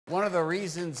One of the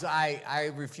reasons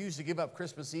I refuse to give up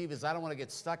Christmas Eve is I don't want to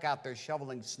get stuck out there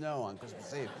shoveling snow on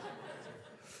Christmas Eve.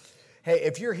 Hey,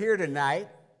 if you're here tonight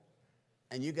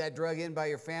and you got drug in by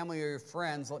your family or your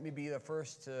friends, let me be the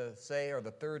first to say, or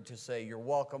the third to say, you're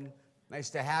welcome. Nice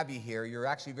to have you here. You're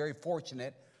actually very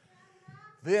fortunate.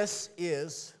 This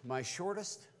is my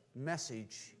shortest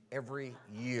message every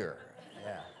year.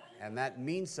 Yeah. And that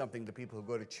means something to people who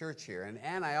go to church here.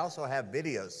 And I also have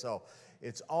videos, so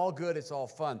it's all good, it's all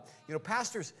fun. You know,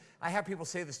 pastors, I have people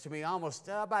say this to me almost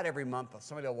about every month.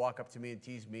 Somebody will walk up to me and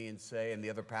tease me and say, and the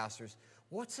other pastors,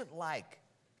 what's it like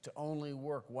to only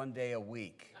work one day a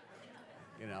week?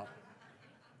 You know?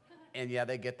 And yeah,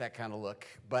 they get that kind of look.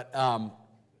 But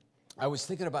I was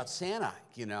thinking about Santa,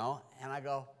 you know, and I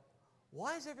go,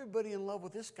 why is everybody in love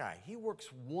with this guy? He works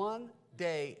one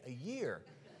day a year,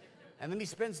 and then he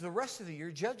spends the rest of the year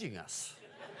judging us.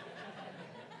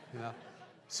 You know?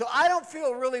 So I don't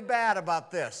feel really bad about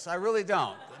this. I really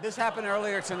don't. This happened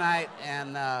earlier tonight,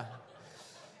 and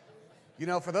you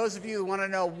know, for those of you who want to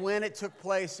know when it took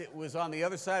place, it was on the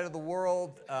other side of the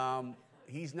world.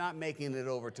 He's not making it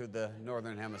over to the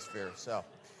northern hemisphere, so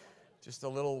just a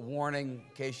little warning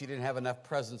in case you didn't have enough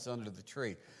presents under the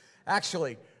tree.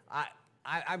 Actually,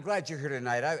 I'm glad you're here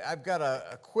tonight. I've got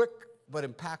a quick but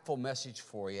impactful message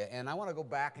for you, and I want to go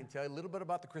back and tell you a little bit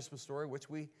about the Christmas story, which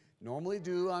we normally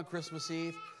do on Christmas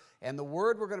Eve. And the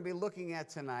word we're going to be looking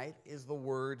at tonight is the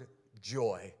word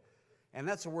joy. And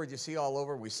that's a word you see all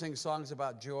over. We sing songs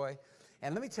about joy.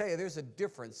 And let me tell you, there's a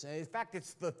difference. In fact,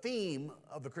 it's the theme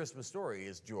of the Christmas story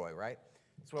is joy, right?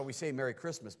 That's why we say Merry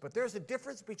Christmas. But there's a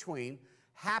difference between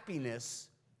happiness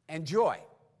and joy.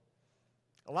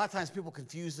 A lot of times people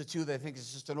confuse the two. They think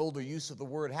it's just an older use of the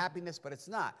word happiness, but it's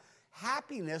not.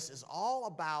 Happiness is all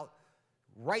about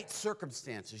right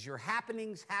circumstances. Your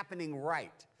happening's happening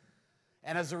right.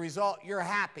 And as a result, you're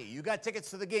happy. You got tickets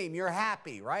to the game, you're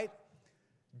happy, right?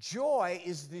 Joy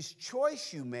is this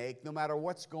choice you make no matter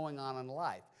what's going on in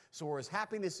life. So whereas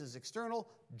happiness is external,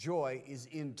 joy is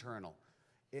internal.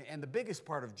 And the biggest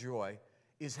part of joy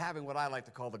is having what I like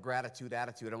to call the gratitude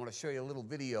attitude. I want to show you a little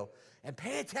video, and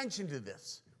pay attention to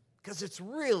this because it's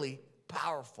really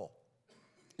powerful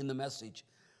in the message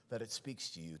that it speaks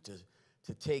to you,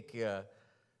 to take a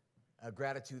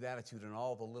gratitude attitude in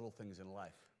all the little things in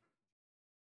life.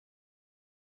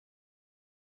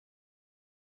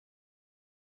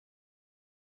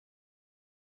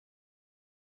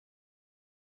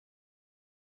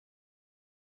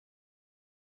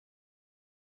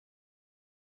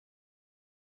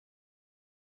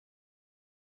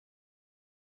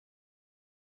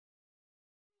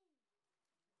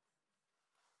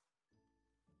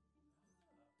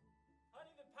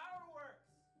 Honey, the power works!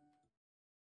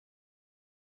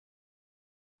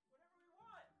 Whatever we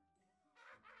want!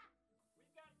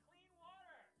 We've got clean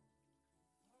water!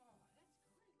 Oh, that's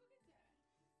great. Look at that.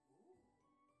 Ooh.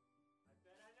 I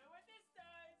bet I know what this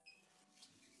does!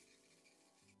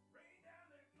 Rain down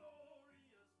the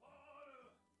glorious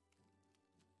water!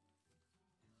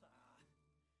 Shoes.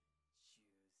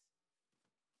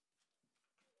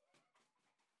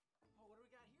 Oh, what do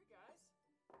we got here, guys?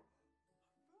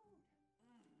 Food.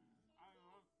 I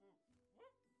love food.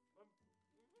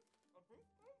 A big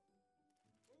food?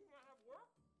 You want to have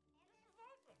work? This is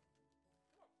awesome.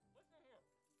 Look, listen here.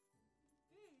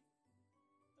 Feed?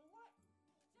 The what?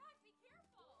 Jack, be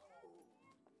careful!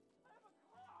 I have a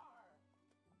car!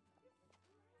 This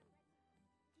is great.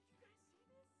 Did you guys see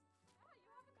this? Yeah,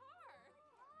 you have a car!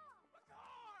 A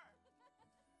car!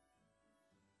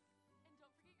 And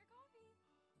don't forget your coffee.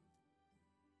 You're the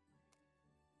best.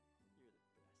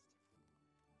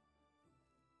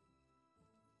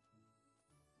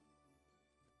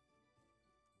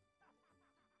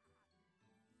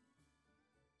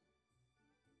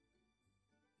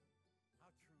 How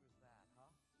true is that,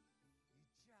 huh? We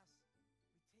take it all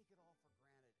for granted.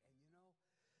 And you know,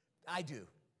 I do.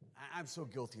 I'm so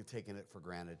guilty of taking it for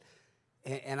granted.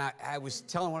 And I was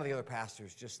telling one of the other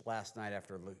pastors just last night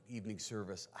after the evening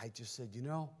service, I just said, you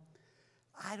know,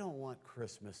 I don't want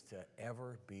Christmas to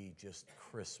ever be just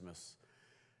Christmas.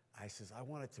 I says, I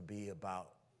want it to be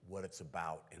about what it's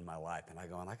about in my life. And I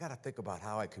go, and I got to think about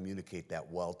how I communicate that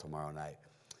well tomorrow night.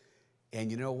 And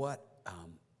you know what?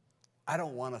 I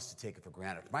don't want us to take it for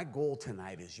granted. My goal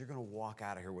tonight is you're going to walk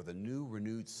out of here with a new,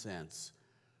 renewed sense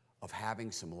of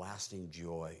having some lasting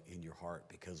joy in your heart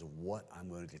because of what I'm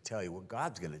going to tell you, what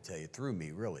God's going to tell you through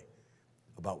me, really,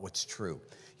 about what's true.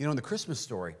 You know, in the Christmas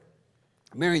story,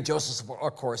 Mary and Joseph are,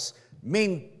 of course,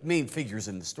 main figures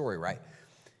in the story, right?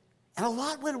 And a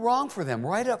lot went wrong for them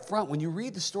right up front. When you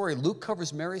read the story, Luke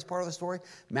covers Mary's part of the story.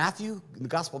 Matthew, the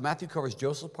Gospel of Matthew, covers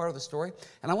Joseph's part of the story.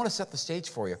 And I want to set the stage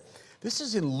for you. This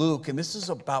is in Luke, and this is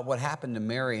about what happened to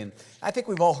Mary. And I think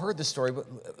we've all heard the story, but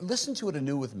listen to it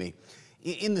anew with me.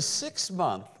 In the 6th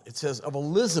month, it says, of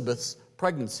Elizabeth's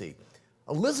pregnancy,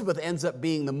 Elizabeth ends up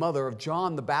being the mother of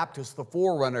John the Baptist, the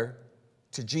forerunner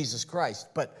to Jesus Christ.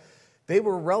 But they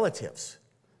were relatives.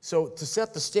 So to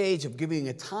set the stage of giving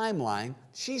a timeline,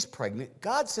 she's pregnant.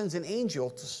 God sends an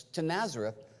angel to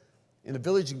Nazareth in a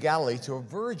village in Galilee to a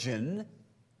virgin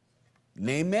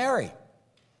named Mary.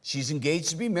 She's engaged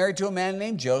to be married to a man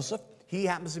named Joseph. He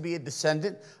happens to be a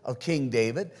descendant of King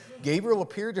David. Gabriel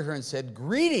appeared to her and said,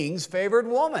 "Greetings, favored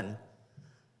woman.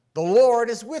 The Lord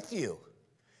is with you."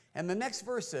 And the next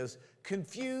verse says,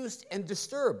 confused and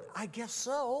disturbed. I guess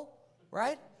so,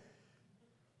 right?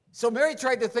 So Mary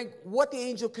tried to think what the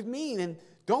angel could mean. And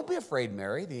don't be afraid,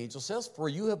 Mary, the angel says, for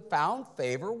you have found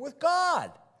favor with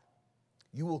God.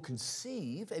 You will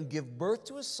conceive and give birth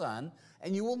to a son,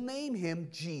 and you will name him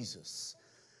Jesus.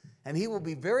 And he will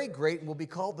be very great and will be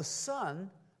called the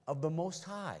Son of the Most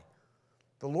High.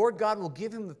 The Lord God will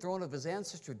give him the throne of his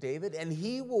ancestor David, and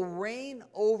he will reign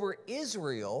over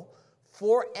Israel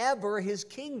forever. His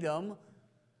kingdom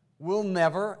will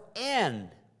never end.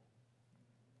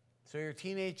 So you're a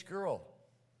teenage girl.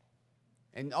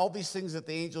 And all these things that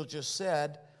the angel just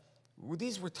said,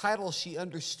 these were titles she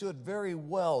understood very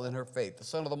well in her faith. The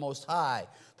Son of the Most High,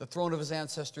 the throne of his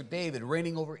ancestor David,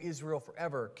 reigning over Israel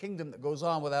forever, kingdom that goes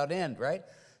on without end, right?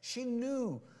 She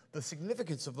knew the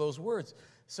significance of those words.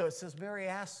 So it says, Mary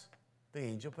asked the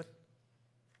angel, but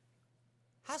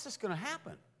how's this going to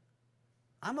happen?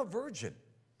 I'm a virgin,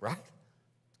 right?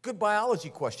 Good biology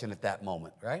question at that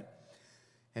moment, right?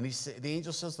 And the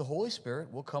angel says, the Holy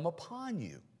Spirit will come upon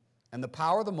you, and the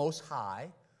power of the Most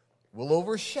High will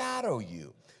overshadow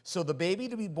you. So the baby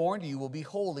to be born to you will be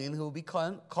holy, and he will be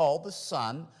called the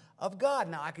Son of God.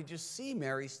 Now, I could just see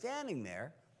Mary standing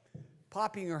there,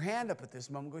 popping her hand up at this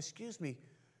moment, go, excuse me,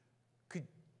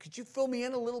 could you fill me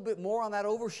in a little bit more on that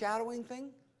overshadowing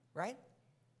thing, right?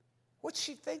 What's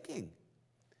she thinking?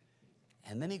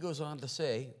 And then he goes on to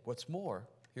say, what's more,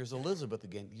 here's Elizabeth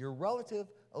again, your relative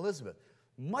Elizabeth,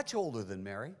 much older than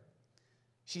Mary.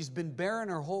 She's been barren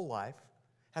her whole life,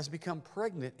 has become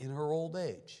pregnant in her old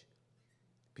age.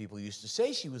 People used to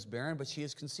say she was barren, but she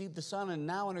has conceived a son, and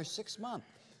now in her 6th month.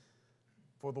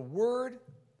 For the word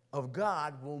of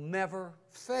God will never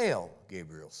fail,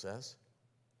 Gabriel says.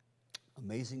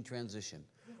 Amazing transition.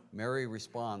 Mary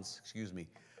responds,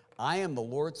 I am the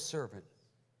Lord's servant.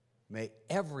 May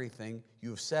everything you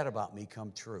have said about me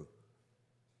come true.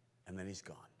 And then he's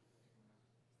gone.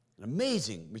 An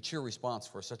amazing, mature response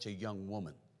for such a young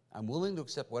woman. I'm willing to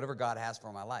accept whatever God has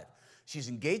for my life. She's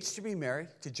engaged to be married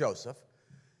to Joseph,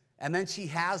 and then she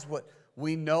has what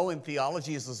we know in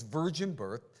theology is this virgin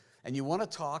birth, and you want to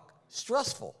talk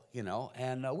stressful,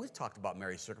 and we've talked about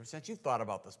Mary's circumstance. You've thought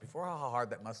about this before, how hard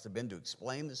that must have been to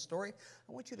explain this story.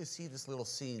 I want you to see this little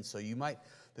scene so you might,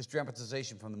 this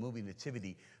dramatization from the movie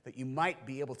Nativity, that you might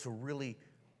be able to really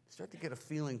start to get a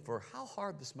feeling for how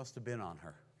hard this must have been on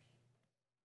her.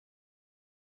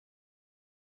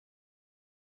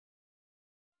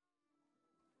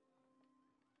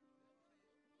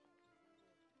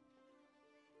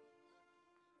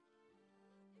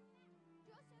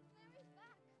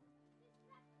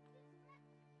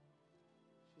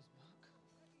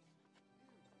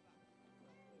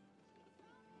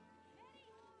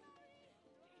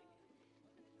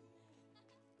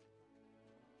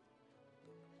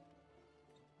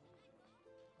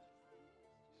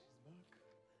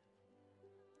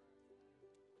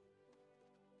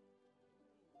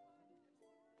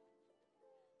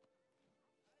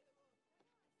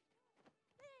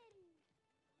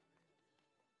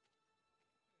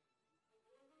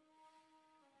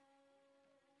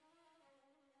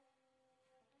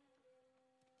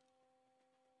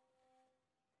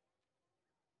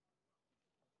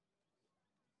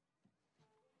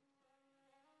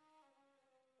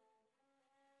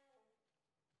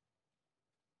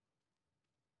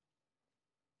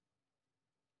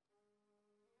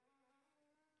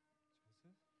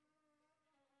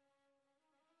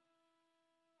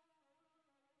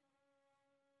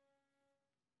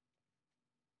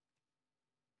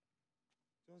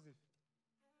 Joseph.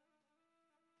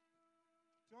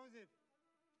 Joseph.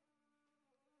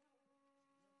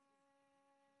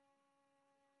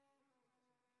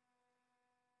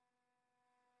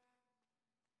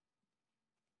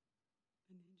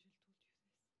 An angel told you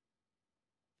this,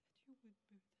 that you would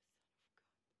bear the Son of God.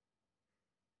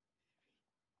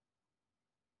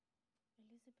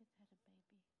 Elizabeth had a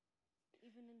baby.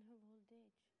 even in her old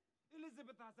age.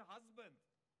 Elizabeth has a husband.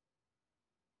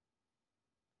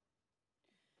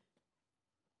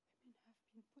 Women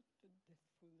have been put to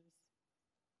death for this.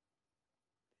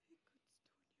 They could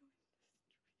stone you in the street.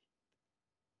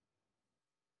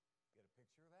 Get a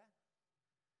picture of that?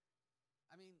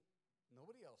 I mean,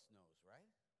 nobody else knows,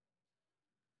 right?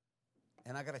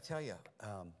 And I got to tell you,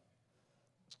 how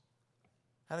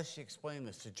does she explain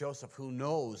this to Joseph, who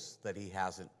knows that he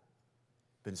hasn't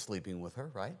been sleeping with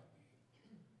her, right?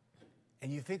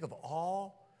 And you think of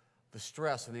all the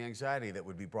stress and the anxiety that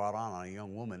would be brought on a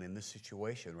young woman in this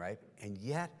situation, right? And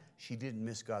yet, she didn't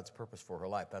miss God's purpose for her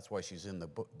life. That's why she's in the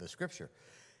book, the scripture.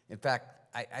 In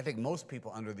fact, I think most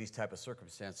people under these type of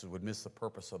circumstances would miss the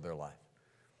purpose of their life.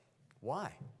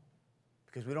 Why?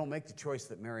 Because we don't make the choice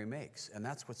that Mary makes. And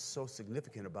that's what's so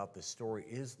significant about this story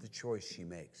is the choice she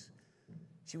makes.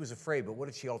 She was afraid, but what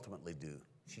did she ultimately do?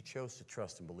 She chose to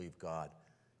trust and believe God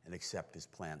and accept his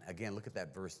plan. Again, look at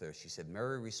that verse there. She said,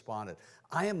 Mary responded,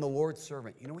 I am the Lord's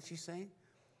servant. You know what she's saying?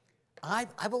 I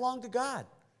belong to God.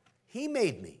 He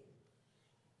made me.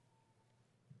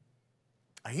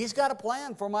 He's got a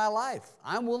plan for my life.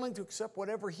 I'm willing to accept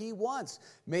whatever he wants.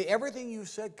 May everything you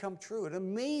said come true. An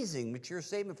amazing, mature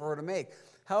statement for her to make.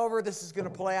 However this is going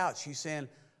to play out, she's saying,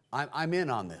 I'm in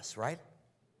on this, right?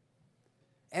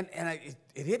 And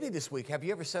it hit me this week. Have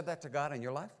you ever said that to God in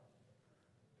your life?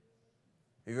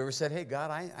 Have you ever said, hey, God,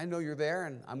 I know you're there,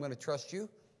 and I'm going to trust you,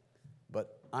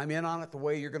 but I'm in on it the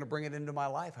way you're going to bring it into my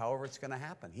life, however it's going to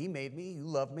happen. He made me. You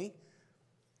love me.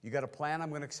 You got a plan, I'm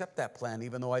going to accept that plan,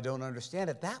 even though I don't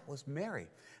understand it. That was Mary.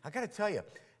 I got to tell you,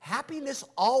 happiness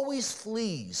always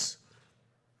flees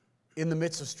in the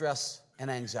midst of stress and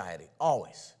anxiety,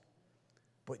 always.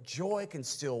 But joy can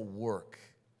still work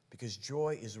because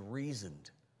joy is reasoned.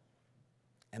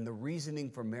 And the reasoning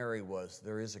for Mary was,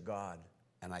 there is a God,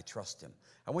 and I trust him.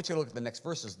 I want you to look at the next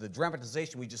verses. The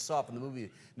dramatization we just saw from the movie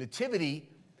Nativity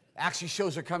actually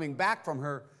shows her coming back from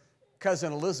her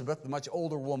cousin Elizabeth, the much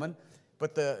older woman.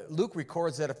 But Luke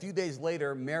records that a few days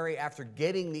later, Mary, after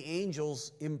getting the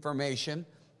angel's information,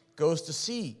 goes to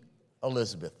see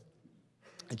Elizabeth.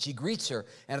 And she greets her.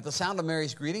 And at the sound of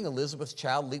Mary's greeting, Elizabeth's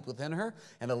child leaped within her.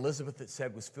 And Elizabeth, it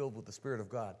said, was filled with the Spirit of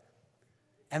God.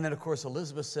 And then, of course,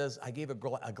 Elizabeth says, I gave a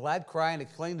glad cry and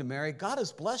exclaimed to Mary, God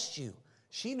has blessed you.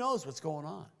 She knows what's going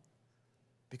on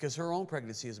because her own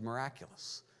pregnancy is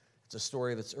miraculous. It's a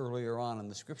story that's earlier on in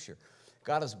the scripture.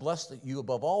 God has blessed you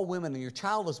above all women, and your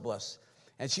child is blessed.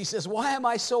 And she says, why am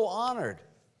I so honored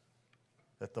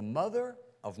that the mother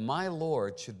of my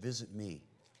Lord should visit me?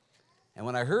 And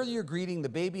when I heard your greeting, the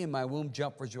baby in my womb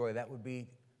jumped for joy. That would be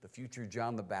the future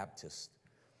John the Baptist.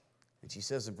 And she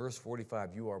says in verse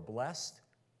 45, you are blessed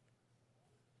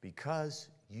because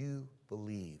you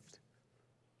believed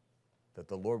that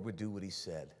the Lord would do what he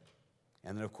said.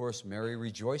 And then, of course, Mary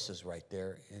rejoices right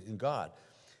there in God.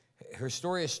 Her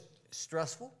story is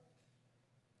stressful.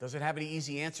 Doesn't have any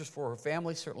easy answers for her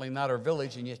family, certainly not her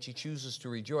village, and yet she chooses to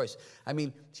rejoice. I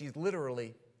mean, she's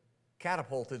literally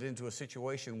catapulted into a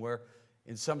situation where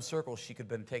in some circles she could have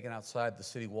been taken outside the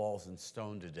city walls and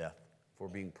stoned to death for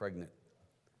being pregnant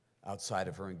outside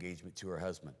of her engagement to her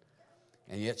husband.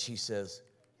 And yet she says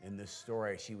in this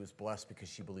story she was blessed because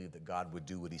she believed that God would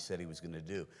do what he said he was going to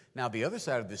do. Now, the other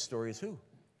side of this story is who?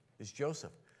 Is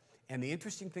Joseph. And the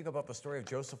interesting thing about the story of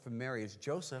Joseph and Mary is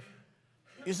Joseph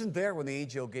isn't there when the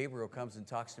angel Gabriel comes and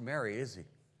talks to Mary, is he?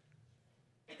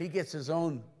 He gets his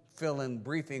own fill-in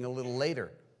briefing a little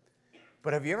later.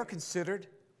 But have you ever considered,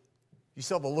 you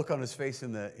saw the look on his face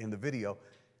in the video,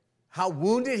 how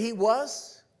wounded he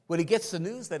was when he gets the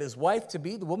news that his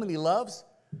wife-to-be, the woman he loves,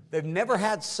 they've never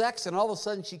had sex, and all of a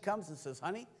sudden she comes and says,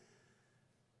 honey,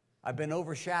 I've been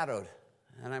overshadowed,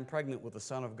 and I'm pregnant with the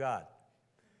Son of God.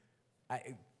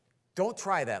 Don't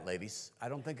try that, ladies. I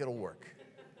don't think it'll work.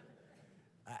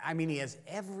 I mean, he has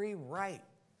every right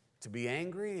to be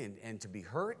angry and to be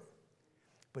hurt.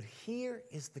 But here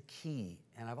is the key,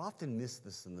 and I've often missed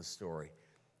this in the story,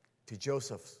 to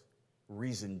Joseph's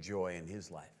reasoned joy in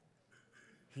his life.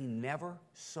 He never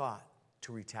sought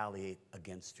to retaliate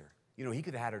against her. You know, he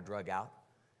could have had her drug out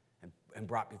and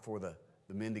brought before the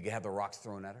men to have the rocks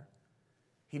thrown at her.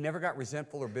 He never got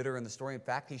resentful or bitter in the story. In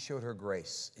fact, he showed her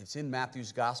grace. It's in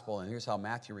Matthew's gospel, and here's how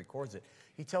Matthew records it.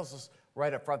 He tells us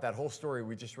right up front, that whole story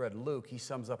we just read in Luke, he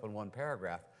sums up in one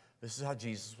paragraph. This is how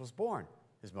Jesus was born.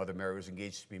 His mother Mary was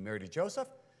engaged to be married to Joseph,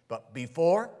 but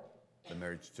before the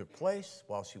marriage took place,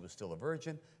 while she was still a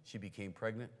virgin, she became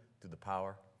pregnant through the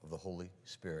power of the Holy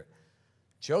Spirit.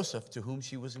 Joseph, to whom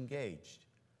she was engaged,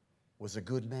 was a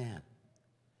good man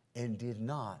and did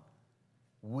not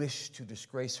wish to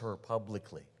disgrace her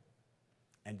publicly.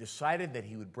 and decided that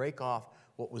he would break off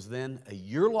what was then a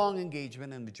year-long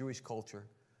engagement in the Jewish culture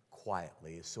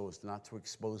quietly, so as not to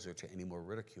expose her to any more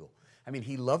ridicule. I mean,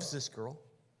 he loves this girl.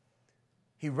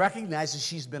 He recognizes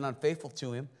she's been unfaithful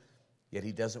to him, yet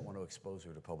he doesn't want to expose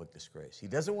her to public disgrace. He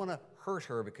doesn't want to hurt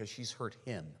her because she's hurt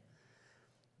him.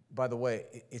 By the way,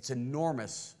 it's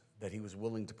enormous that he was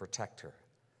willing to protect her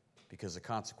because the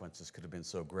consequences could have been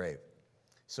so grave.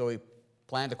 So he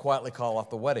planned to quietly call off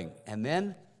the wedding. And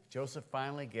then Joseph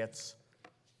finally gets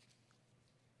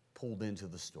pulled into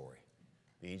the story.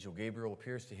 The angel Gabriel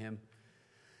appears to him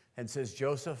and says,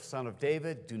 Joseph, son of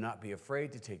David, do not be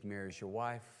afraid to take Mary as your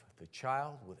wife. The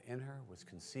child within her was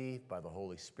conceived by the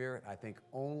Holy Spirit. I think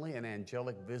only an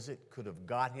angelic visit could have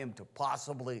got him to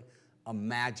possibly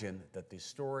imagine that this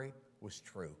story was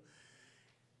true.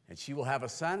 And she will have a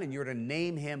son, and you're to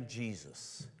name him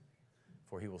Jesus,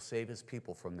 for he will save his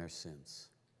people from their sins.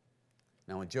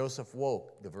 Now, when Joseph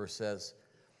woke, the verse says,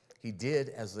 he did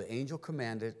as the angel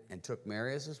commanded and took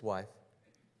Mary as his wife,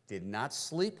 did not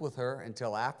sleep with her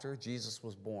until after Jesus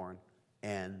was born,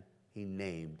 and he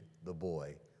named the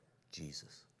boy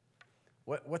Jesus.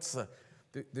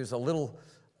 There's a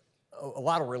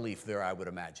lot of relief there, I would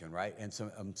imagine, right? And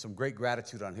some great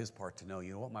gratitude on his part to know,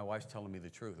 you know what, my wife's telling me the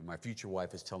truth, and my future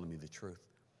wife is telling me the truth.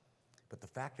 But the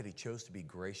fact that he chose to be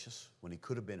gracious when he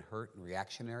could have been hurt and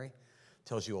reactionary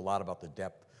tells you a lot about the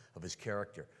depth of his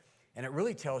character. And it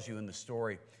really tells you in the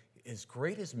story, as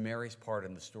great as Mary's part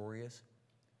in the story is,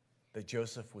 that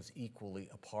Joseph was equally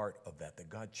a part of that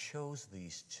God chose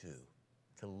these two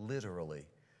to literally,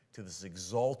 to this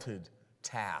exalted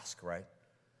task, right?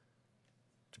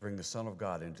 To bring the Son of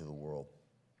God into the world.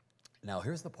 Now,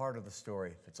 here's the part of the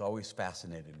story that's always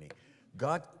fascinated me.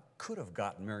 God could have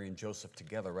gotten Mary and Joseph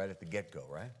together right at the get-go,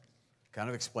 right? Kind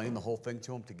of explain the whole thing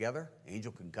to them together.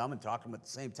 Angel can come and talk to them at the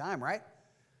same time, right?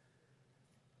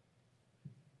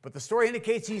 But the story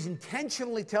indicates he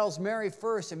intentionally tells Mary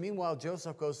first, and meanwhile,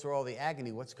 Joseph goes through all the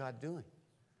agony. What's God doing?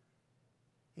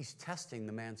 He's testing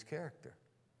the man's character.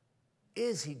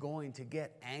 Is he going to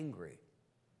get angry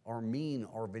or mean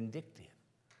or vindictive?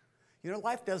 You know,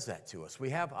 life does that to us. We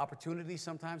have opportunities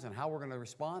sometimes on how we're going to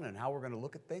respond and how we're going to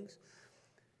look at things.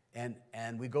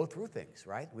 And we go through things,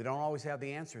 right? We don't always have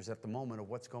the answers at the moment of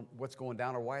what's going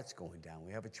down or why it's going down.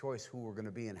 We have a choice who we're going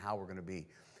to be and how we're going to be.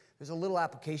 There's a little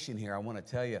application here I want to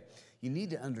tell you. You need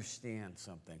to understand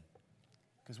something.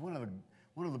 Because one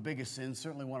of the biggest sins,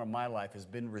 certainly one of my life, has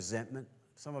been resentment.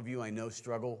 Some of you I know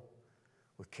struggle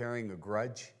with carrying a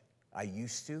grudge. I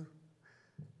used to.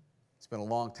 It's been a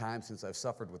long time since I've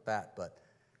suffered with that, but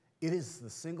it is the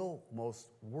single most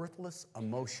worthless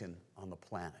emotion on the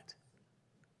planet.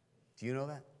 Do you know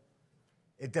that?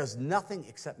 It does nothing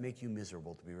except make you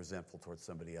miserable to be resentful towards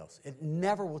somebody else. It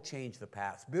never will change the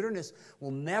past. Bitterness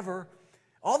will never,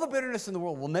 all the bitterness in the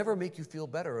world will never make you feel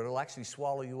better. It'll actually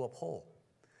swallow you up whole.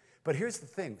 But here's the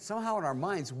thing. Somehow in our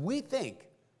minds, we think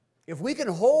if we can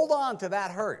hold on to that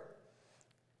hurt,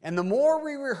 and the more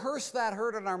we rehearse that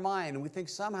hurt in our mind, and we think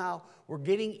somehow we're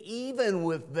getting even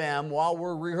with them while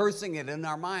we're rehearsing it in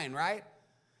our mind, right?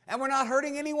 And we're not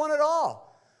hurting anyone at all.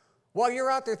 While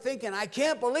you're out there thinking, I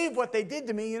can't believe what they did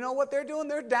to me, you know what they're doing?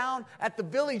 They're down at the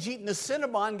village eating the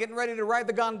Cinnabon, getting ready to ride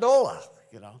the gondola,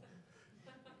 you know.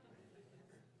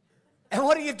 And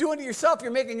what are you doing to yourself?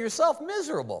 You're making yourself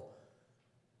miserable.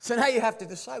 So now you have to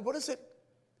decide, what is it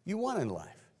you want in life?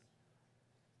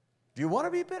 Do you want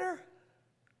to be bitter?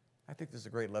 I think there's a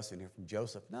great lesson here from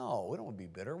Joseph. No, we don't want to be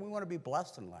bitter. We want to be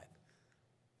blessed in life.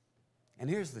 And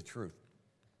here's the truth.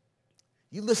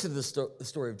 You listen to the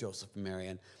story of Joseph and Mary,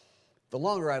 and the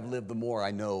longer I've lived, the more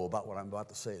I know about what I'm about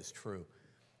to say is true.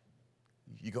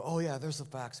 You go, oh yeah, there's the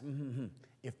facts. Mm-hmm.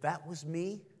 If that was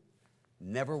me,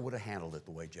 never would have handled it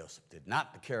the way Joseph did.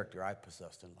 Not the character I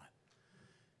possessed in life.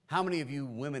 How many of you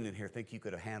women in here think you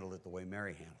could have handled it the way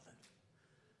Mary handled it?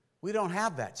 We don't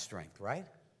have that strength, right?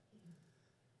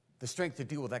 The strength to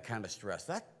deal with that kind of stress.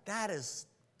 That's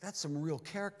some real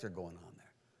character going on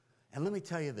there. And let me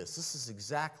tell you this is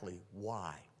exactly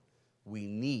why we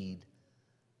need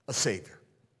a Savior.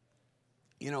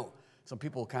 You know, some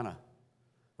people kind of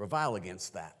revile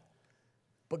against that.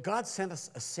 But God sent us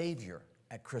a Savior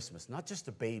at Christmas, not just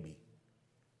a baby,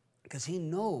 because He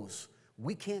knows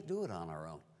we can't do it on our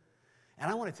own.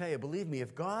 And I want to tell you, believe me,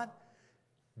 if God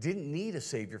didn't need a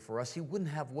Savior for us, He wouldn't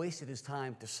have wasted His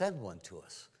time to send one to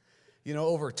us. You know,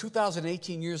 over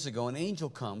 2018 years ago, an angel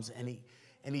comes and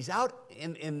he's out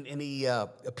and he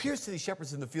appears to these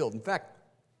shepherds in the field. In fact,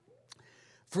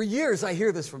 for years I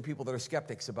hear this from people that are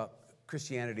skeptics about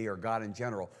Christianity or God in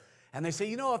general. And they say,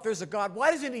 you know, if there's a God,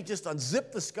 why doesn't He just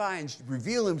unzip the sky and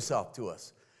reveal Himself to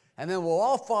us? And then we'll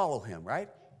all follow Him, right?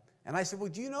 And I said, well,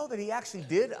 do you know that he actually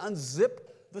did unzip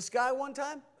the sky one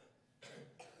time?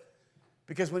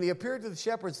 Because when he appeared to the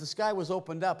shepherds, the sky was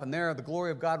opened up, and there the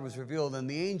glory of God was revealed. And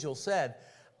the angel said,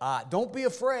 don't be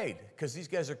afraid, because these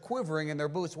guys are quivering in their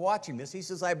boots watching this. He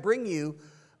says, I bring you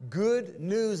good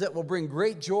news that will bring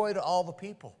great joy to all the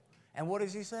people. And what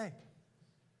does he say?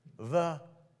 The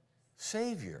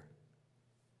Savior.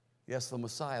 Yes, the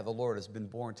Messiah, the Lord, has been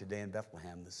born today in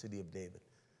Bethlehem, the city of David.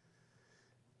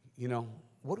 You know,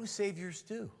 what do saviors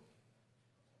do?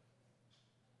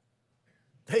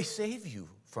 They save you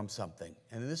from something,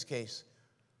 and in this case,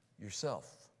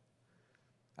 yourself.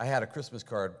 I had a Christmas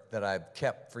card that I've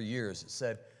kept for years. It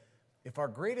said, if our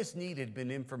greatest need had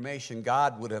been information,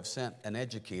 God would have sent an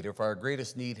educator. If our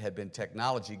greatest need had been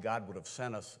technology, God would have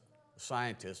sent us a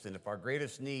scientist. And if our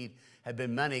greatest need had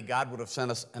been money, God would have sent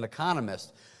us an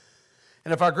economist.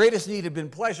 And if our greatest need had been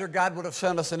pleasure, God would have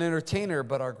sent us an entertainer.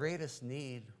 But our greatest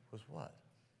need was what?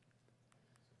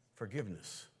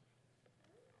 Forgiveness.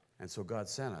 And so God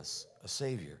sent us a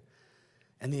Savior.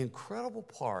 And the incredible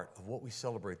part of what we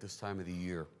celebrate this time of the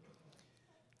year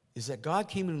is that God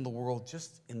came into the world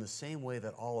just in the same way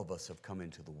that all of us have come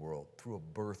into the world, through a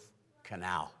birth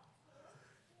canal,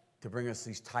 to bring us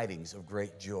these tidings of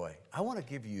great joy. I want to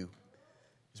give you,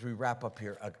 as we wrap up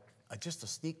here, just a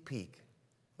sneak peek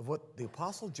of what the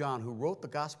Apostle John, who wrote the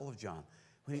Gospel of John,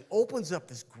 when he opens up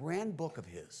this grand book of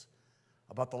his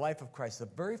about the life of Christ, the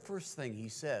very first thing he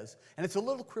says, and it's a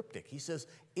little cryptic, he says,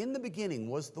 in the beginning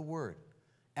was the Word,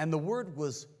 and the Word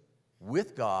was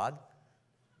with God,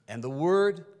 and the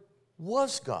Word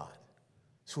was God.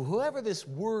 So whoever this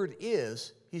Word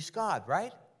is, he's God,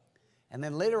 right? And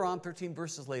then later on, 13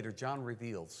 verses later, John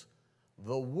reveals,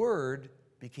 the Word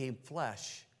became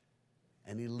flesh,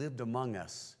 and he lived among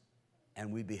us,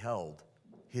 and we beheld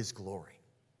his glory.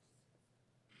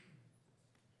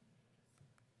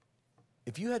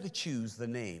 If you had to choose the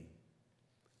name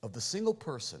of the single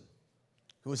person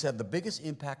who has had the biggest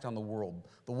impact on the world,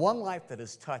 the one life that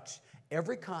has touched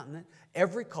every continent,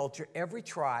 every culture, every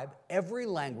tribe, every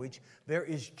language, there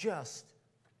is just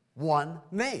one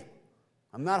name.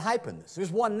 I'm not hyping this.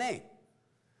 There's one name.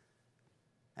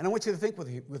 And I want you to think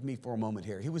with me for a moment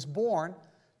here. He was born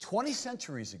 20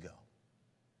 centuries ago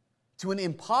to an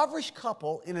impoverished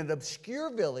couple in an obscure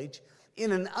village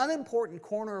in an unimportant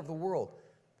corner of the world.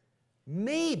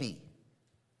 Maybe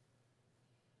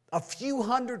a few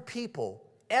hundred people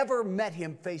ever met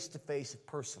him face to face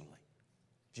personally.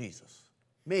 Jesus.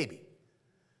 Maybe.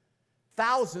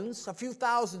 Thousands, a few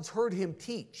thousands heard him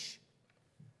teach.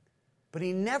 But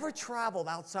he never traveled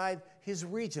outside his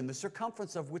region, the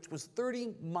circumference of which was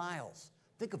 30 miles.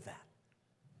 Think of that.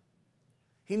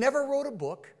 He never wrote a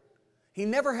book. He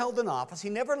never held an office.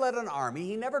 He never led an army.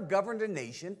 He never governed a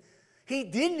nation. He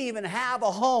didn't even have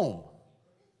a home.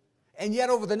 And yet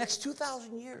over the next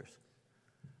 2,000 years,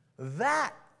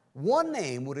 that one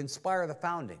name would inspire the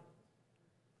founding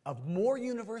of more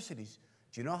universities.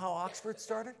 Do you know how Oxford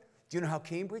started? Do you know how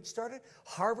Cambridge started?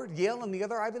 Harvard, Yale, and the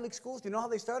other Ivy League schools, do you know how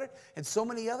they started? And so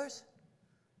many others?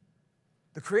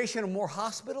 The creation of more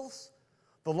hospitals,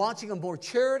 the launching of more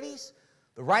charities,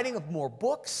 the writing of more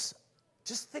books.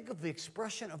 Just think of the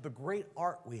expression of the great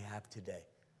art we have today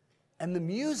and the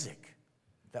music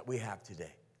that we have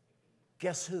today.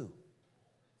 Guess who?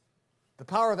 The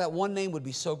power of that one name would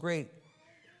be so great,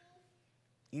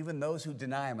 even those who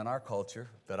deny him in our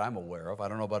culture, that I'm aware of, I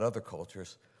don't know about other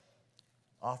cultures,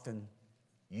 often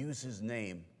use his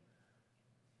name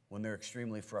when they're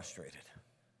extremely frustrated.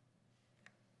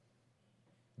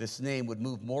 This name would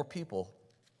move more people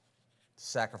to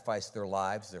sacrifice their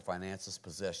lives, their finances,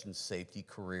 possessions, safety,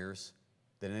 careers,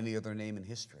 than any other name in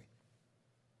history.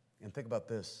 And think about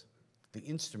this, the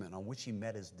instrument on which he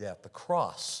met his death, the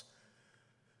cross,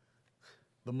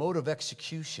 the mode of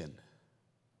execution,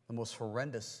 the most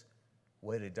horrendous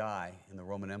way to die in the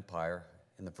Roman Empire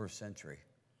in the first century,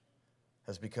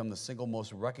 has become the single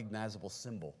most recognizable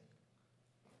symbol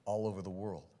all over the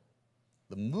world.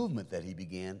 The movement that he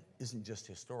began isn't just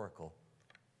historical,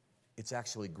 it's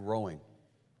actually growing.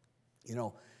 You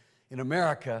know, in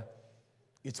America,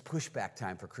 it's pushback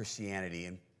time for Christianity,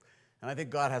 and I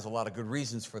think God has a lot of good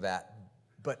reasons for that,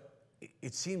 but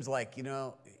it seems like, you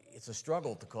know, it's a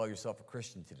struggle to call yourself a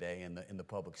Christian today in the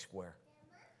public square.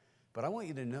 But I want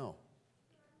you to know,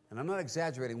 and I'm not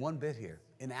exaggerating one bit here,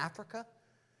 in Africa,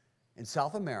 in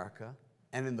South America,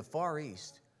 and in the Far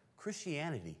East,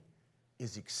 Christianity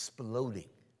is exploding.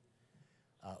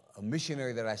 A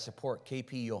missionary that I support,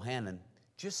 K.P. Yohanan,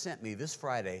 just sent me this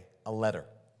Friday a letter.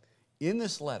 In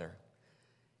this letter,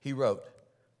 he wrote,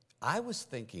 I was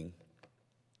thinking,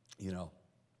 you know,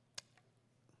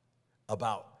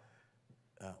 about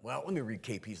Well, let me read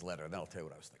KP's letter, and then I'll tell you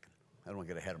what I was thinking. I don't want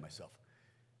to get ahead of myself.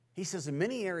 He says, in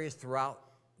many areas throughout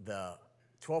the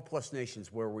 12-plus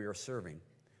nations where we are serving,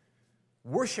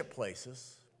 worship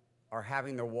places are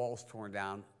having their walls torn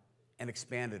down and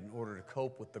expanded in order to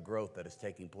cope with the growth that is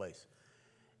taking place.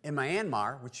 In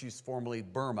Myanmar, which is formerly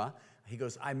Burma, he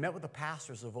goes, I met with the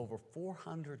pastors of over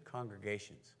 400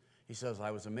 congregations. He says,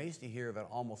 I was amazed to hear that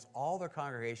almost all their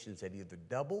congregations had either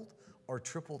doubled or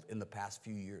tripled in the past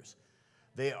few years.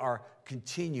 They are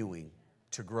continuing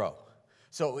to grow.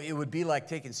 So it would be like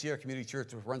taking Sierra Community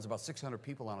Church, which runs about 600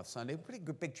 people on a Sunday, pretty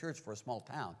good big church for a small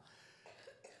town.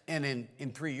 And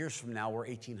in 3 years from now, we're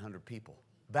 1,800 people.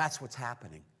 That's what's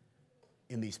happening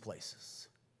in these places.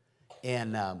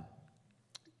 And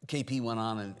KP went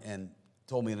on and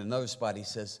told me in another spot, he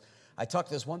says, I talked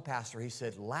to this one pastor, he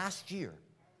said, last year,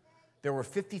 there were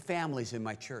 50 families in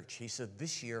my church. He said,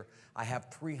 this year, I have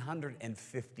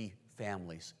 350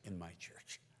 families in my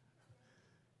church.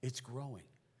 It's growing.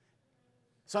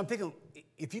 So I'm thinking,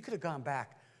 if you could have gone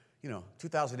back,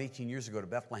 2018 years ago to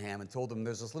Bethlehem and told them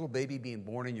there's this little baby being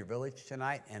born in your village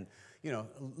tonight, and, a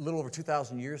little over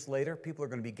 2,000 years later, people are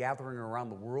going to be gathering around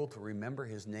the world to remember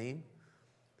his name,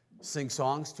 sing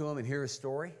songs to him, and hear his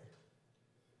story.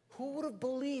 Who would have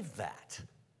believed that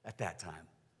at that time?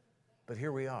 But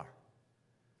here we are.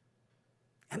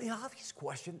 And the obvious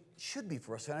question should be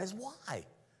for us tonight is why?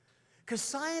 Because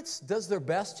science does their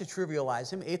best to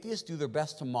trivialize him. Atheists do their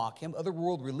best to mock him. Other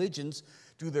world religions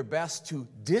do their best to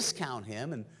discount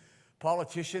him. And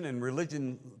politicians and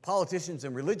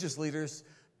religious leaders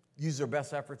use their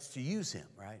best efforts to use him,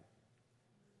 right?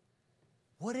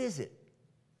 What is it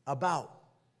about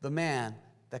the man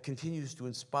that continues to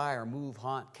inspire, move,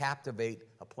 haunt, captivate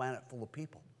a planet full of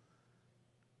people?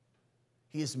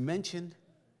 He is mentioned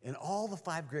in all the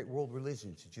 5 great world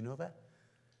religions. Did you know that?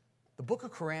 The book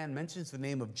of Quran mentions the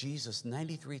name of Jesus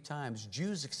 93 times.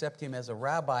 Jews accept him as a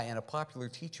rabbi and a popular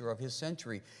teacher of his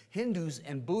century. Hindus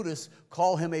and Buddhists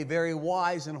call him a very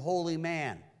wise and holy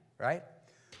man, right?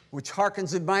 Which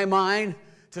harkens in my mind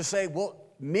to say, well,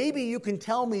 maybe you can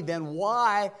tell me then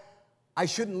why I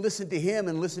shouldn't listen to him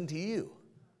and listen to you.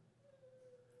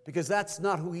 Because that's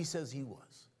not who he says he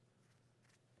was.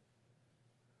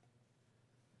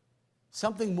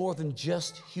 Something more than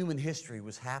just human history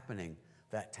was happening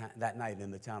that night in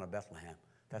the town of Bethlehem.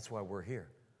 That's why we're here,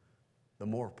 the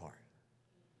more part.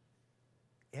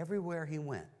 Everywhere he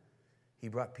went, he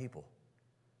brought people,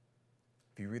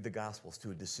 if you read the Gospels,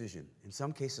 to a decision, in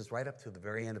some cases right up to the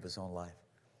very end of his own life.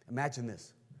 Imagine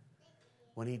this.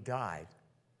 When he died,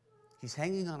 he's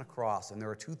hanging on a cross, and there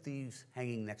are 2 thieves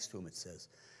hanging next to him, it says.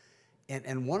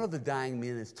 And one of the dying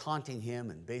men is taunting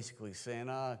him and basically saying,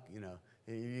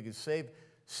 you can save,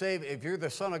 if you're the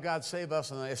Son of God, save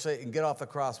us, and get off the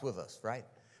cross with us, right?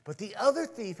 But the other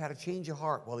thief had a change of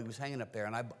heart while he was hanging up there,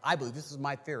 and I believe, this is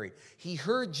my theory, he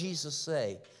heard Jesus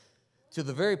say to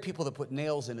the very people that put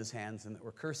nails in his hands and that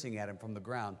were cursing at him from the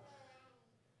ground,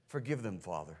 forgive them,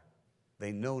 Father.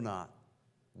 They know not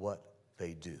what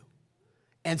they do.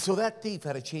 And so that thief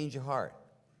had a change of heart.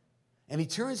 And he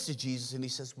turns to Jesus and he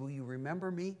says, will you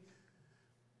remember me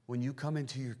when you come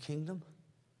into your kingdom?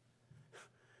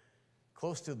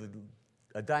 Close to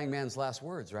a dying man's last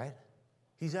words, right?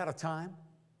 He's out of time.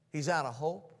 He's out of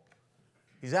hope.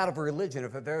 He's out of religion.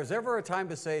 If there's ever a time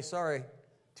to say, sorry,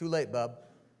 too late, bub.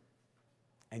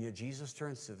 And yet Jesus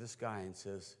turns to this guy and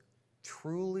says,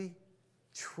 truly,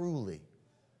 truly.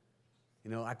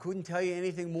 I couldn't tell you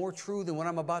anything more true than what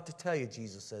I'm about to tell you,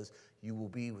 Jesus says. You will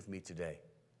be with me today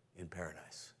in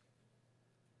paradise.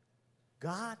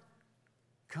 God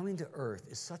coming to earth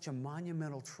is such a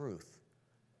monumental truth.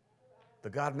 The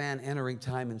God-man entering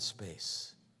time and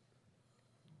space.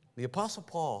 The Apostle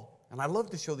Paul, and I love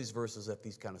to show these verses at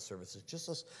these kind of services, just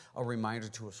as a reminder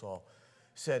to us all,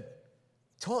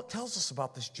 tells us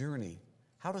about this journey.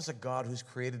 How does a God who's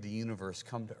created the universe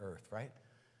come to earth, right?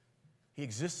 He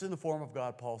exists in the form of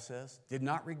God, Paul says, did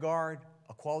not regard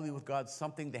equality with God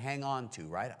something to hang on to,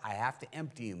 right? I have to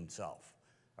empty himself,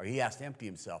 or he has to empty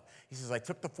himself. He says, I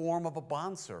took the form of a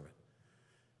bondservant,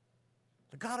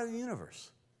 the God of the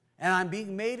universe. And I'm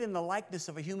being made in the likeness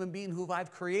of a human being who I've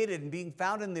created, and being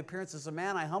found in the appearance as a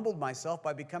man, I humbled myself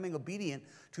by becoming obedient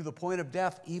to the point of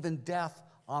death, even death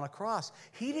on a cross.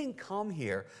 He didn't come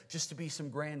here just to be some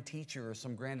grand teacher or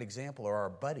some grand example or our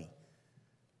buddy.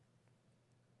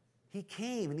 He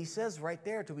came, and he says right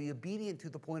there, to be obedient to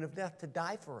the point of death, to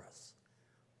die for us.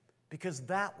 Because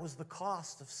that was the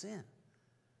cost of sin.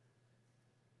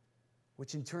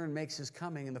 Which in turn makes his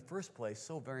coming in the first place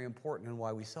so very important and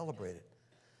why we celebrate it.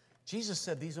 Jesus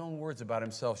said these own words about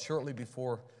himself shortly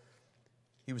before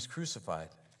he was crucified.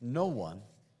 No one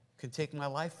can take my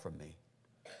life from me.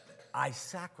 I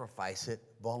sacrifice it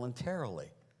voluntarily.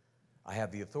 I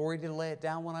have the authority to lay it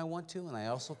down when I want to, and I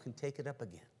also can take it up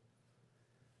again.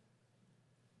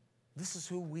 This is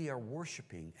who we are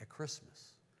worshiping at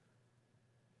Christmas.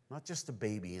 Not just a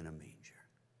baby in a manger.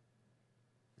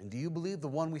 And do you believe the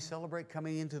one we celebrate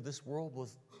coming into this world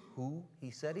was who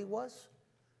he said he was?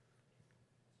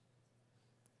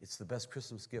 It's the best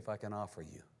Christmas gift I can offer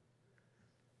you.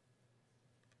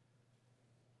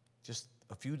 Just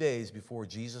a few days before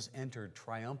Jesus entered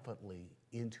triumphantly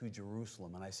into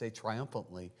Jerusalem, and I say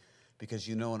triumphantly because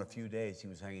you know in a few days he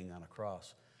was hanging on a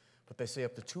cross. But they say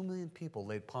up to 2 million people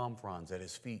laid palm fronds at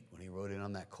his feet when he rode in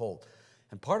on that colt.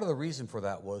 And part of the reason for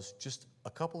that was just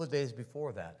a couple of days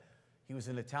before that, he was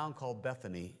in a town called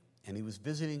Bethany, and he was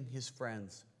visiting his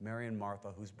friends, Mary and Martha,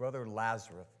 whose brother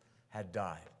Lazarus had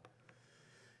died.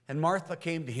 And Martha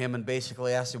came to him and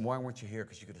basically asked him, why weren't you here?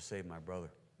 Because you could have saved my brother.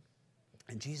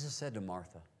 And Jesus said to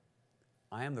Martha,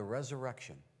 I am the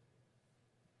resurrection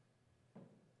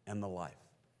and the life.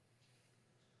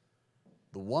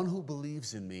 The one who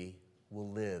believes in me will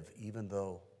live even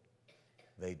though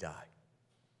they die.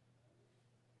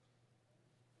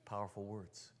 Powerful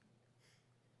words.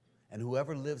 And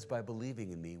whoever lives by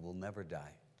believing in me will never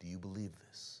die. Do you believe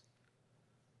this?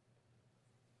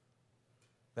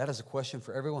 That is a question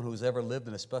for everyone who's ever lived,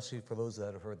 and especially for those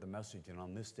that have heard the message. And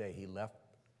on this day, he left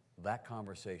that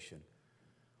conversation,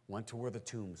 went to where the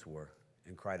tombs were,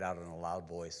 and cried out in a loud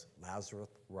voice, Lazarus,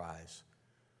 rise.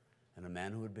 And a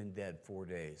man who had been dead 4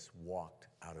 days walked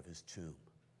out of his tomb.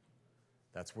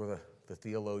 That's where the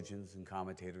theologians and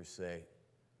commentators say,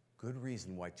 good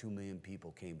reason why 2 million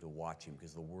people came to watch him,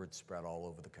 because the word spread all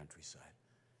over the countryside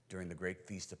during the great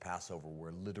feast of Passover,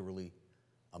 where literally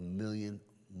 1 million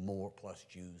more plus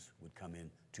Jews would come in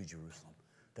to Jerusalem.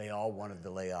 They all wanted to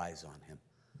lay eyes on him.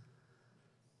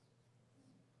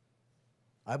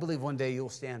 I believe one day you'll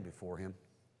stand before him,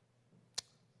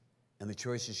 and the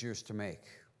choice is yours to make.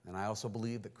 And I also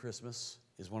believe that Christmas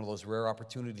is one of those rare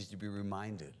opportunities to be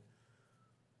reminded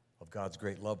of God's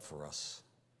great love for us.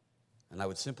 And I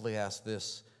would simply ask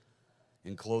this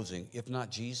in closing, if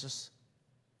not Jesus,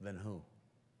 then who?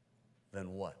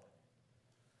 Then what?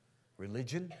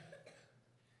 Religion?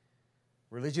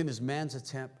 Religion is man's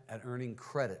attempt at earning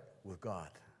credit with God.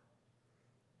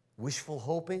 Wishful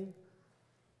hoping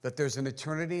that there's an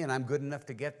eternity and I'm good enough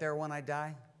to get there when I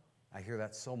die. I hear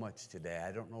that so much today.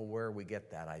 I don't know where we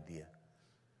get that idea.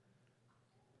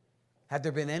 Had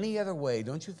there been any other way,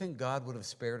 don't you think God would have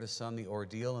spared his son the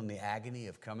ordeal and the agony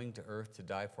of coming to earth to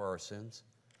die for our sins?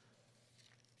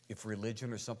 If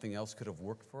religion or something else could have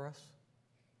worked for us?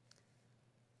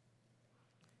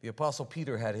 The Apostle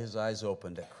Peter had his eyes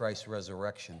opened at Christ's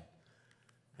resurrection,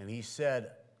 and he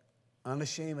said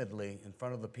unashamedly in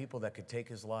front of the people that could take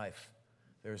his life,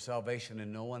 there is salvation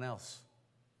in no one else.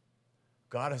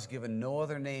 God has given no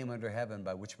other name under heaven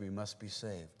by which we must be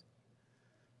saved.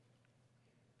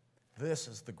 This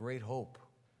is the great hope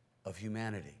of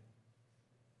humanity,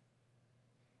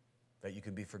 that you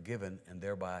can be forgiven and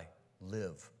thereby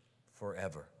live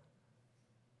forever.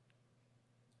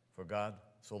 For God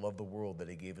so loved the world that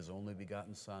he gave his only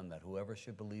begotten Son, that whoever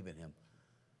should believe in him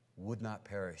would not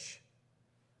perish,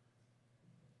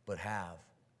 but have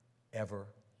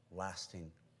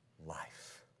everlasting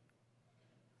life.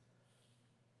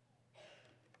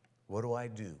 What do I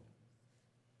do?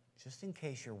 Just in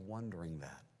case you're wondering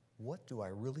that, what do I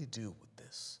really do with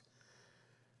this?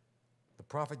 The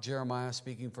prophet Jeremiah,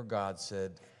 speaking for God,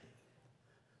 said,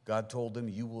 God told him,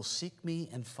 you will seek me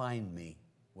and find me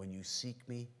when you seek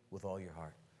me with all your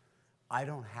heart. I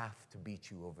don't have to beat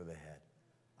you over the head.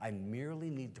 I merely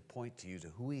need to point to you to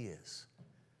who he is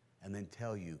and then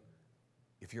tell you,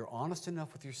 if you're honest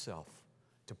enough with yourself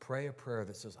to pray a prayer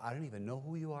that says, I don't even know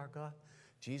who you are, God.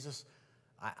 Jesus,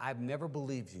 I've never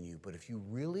believed in you, but if you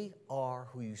really are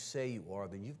who you say you are,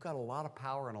 then you've got a lot of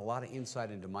power and a lot of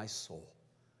insight into my soul.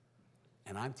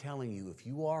 And I'm telling you, if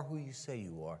you are who you say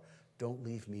you are, don't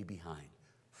leave me behind.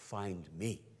 Find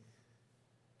me.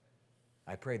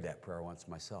 I prayed that prayer once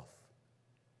myself.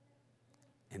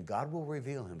 And God will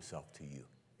reveal himself to you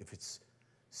if it's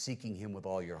seeking him with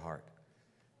all your heart.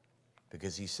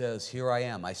 Because he says, here I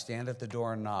am, I stand at the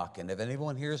door and knock, and if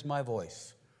anyone hears my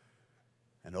voice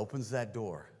and opens that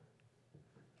door,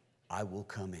 I will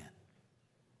come in.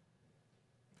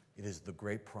 It is the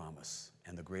great promise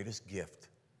and the greatest gift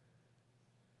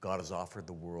God has offered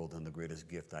the world, and the greatest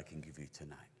gift I can give you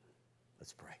tonight.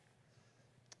 Let's pray.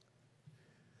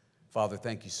 Father,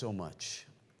 thank you so much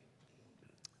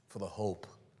for the hope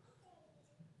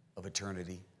of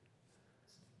eternity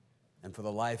and for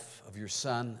the life of your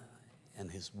Son and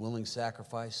his willing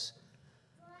sacrifice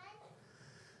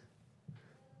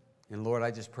And Lord,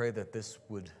 I just pray that this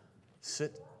would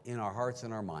sit in our hearts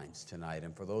and our minds tonight.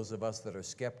 And for those of us that are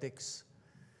skeptics,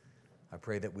 I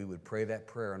pray that we would pray that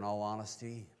prayer in all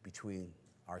honesty between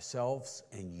ourselves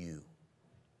and you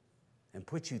and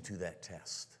put you to that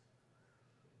test.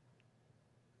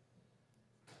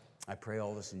 I pray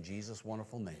all this in Jesus'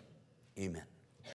 wonderful name. Amen.